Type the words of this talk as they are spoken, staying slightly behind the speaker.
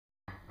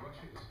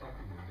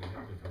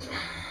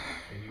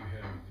and you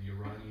have the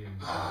Iranian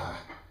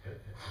backed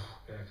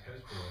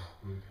Hezbollah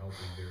group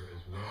helping there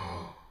as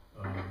well.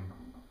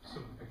 So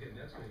again,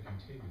 that's going to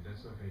continue.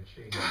 That's not going to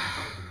change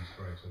because of these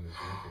strikes on this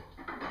airfield.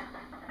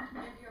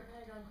 NPR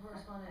Pentagon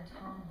correspondent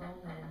Tom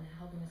Bowman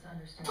helping us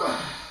understand the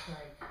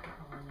strike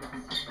on the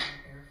Syrian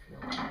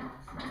airfield last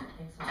night.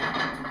 Thanks so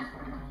much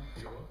for Tom.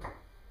 You're welcome.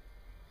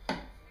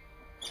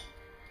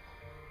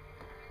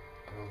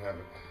 I don't have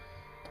it.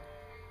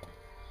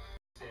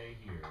 Say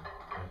here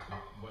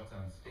that what's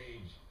on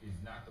stage is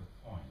not the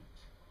point.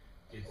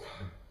 It's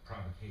the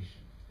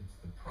provocation. It's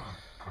the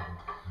prompt for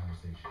the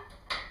conversation.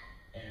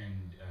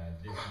 And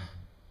this is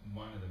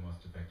one of the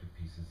most effective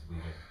pieces we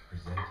have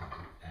presented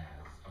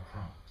as a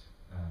prompt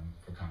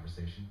for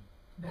conversation.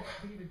 That's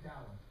David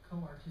Dowling,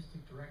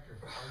 co-artistic director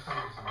for Art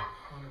Theater,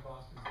 one of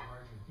Boston's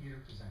larger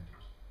theater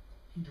presenters.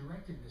 He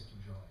directed Mr.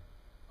 Joy,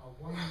 a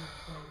one-minute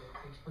play that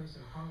takes place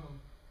in Harlem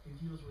and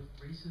deals with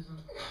racism,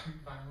 street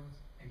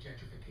violence, and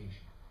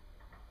gentrification.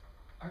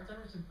 Art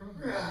Theater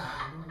program has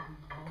a notably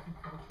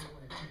multicultural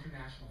and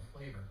international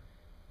flavor,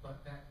 but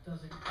that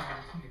doesn't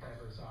guarantee a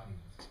diverse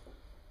audience.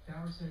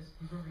 Dower says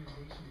his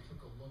organization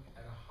took a look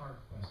at a hard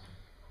question.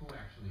 Who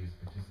actually is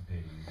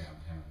participating in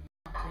downtown?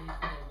 So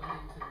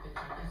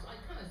I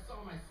kind of saw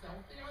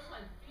myself there. I was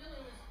like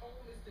feeling this whole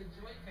Mr.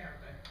 Joy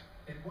character.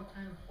 And what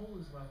kind of hole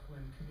is left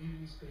when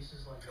community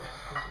spaces like that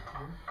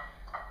disappear?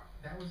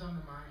 That was on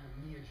the mind of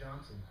Mia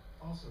Johnson,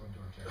 also a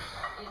Dorchester.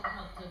 It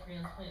helped to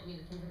transplant me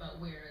to think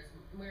about where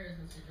is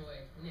Mr. Joy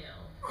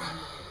now in the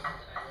neighborhood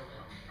that I live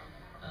in,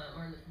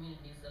 or in the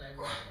communities that I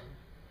work in.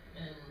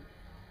 And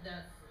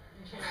that's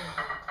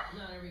challenging.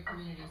 Not every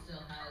community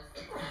still has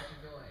Mr.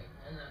 Joy,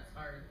 and that's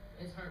hard.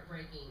 It's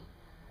heartbreaking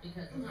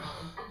because it's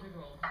how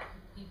integral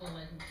people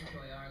like Mr.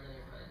 Joy are in the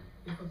neighborhood.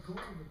 If a goal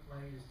of the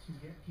play is to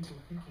get people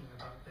thinking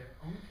about their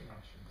own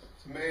connections,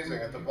 It's amazing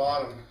at the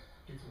bottom,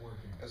 it's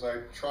working. as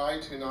I try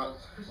to not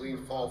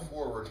fall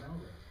forward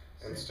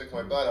and stick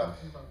my butt up.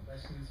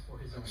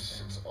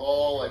 It's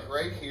all like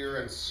right here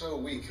and so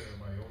weak.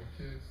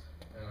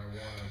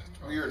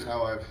 It's weird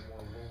how I've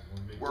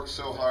worked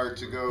so hard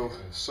to go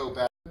so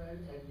bad.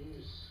 And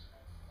use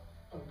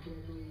of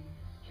deadly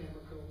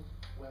chemical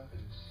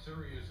weapons.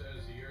 Syria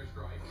says the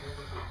airstrike killed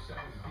at least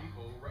 7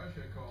 people.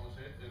 Russia calls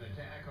it an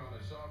attack on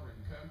a sovereign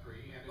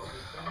country and has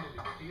suspended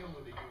its deal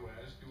with the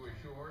U.S. to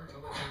assure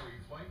military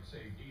flight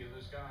safety in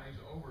the skies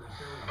over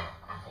Syria.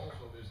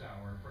 Also this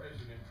hour,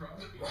 President Trump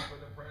meets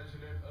with the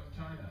president of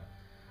China.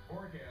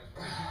 Forecast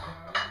mostly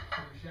cloudy,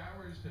 some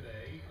showers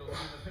today, it'll be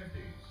in the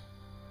 50s.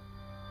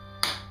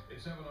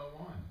 It's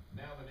 7:01.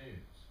 Now the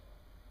news.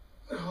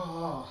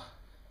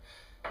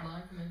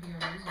 Live from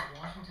NPR News in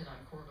Washington,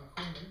 I'm Corva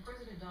Coleman.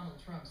 President Donald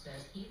Trump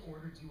says he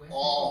ordered U.S.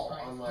 All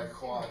strikes on my in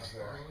quads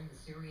Syria there. following the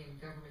Syrian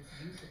government's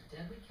use of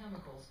deadly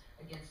chemicals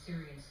against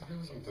Syrian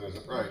civilians. Something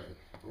isn't right.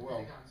 The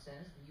Well. Pentagon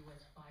says the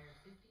U.S.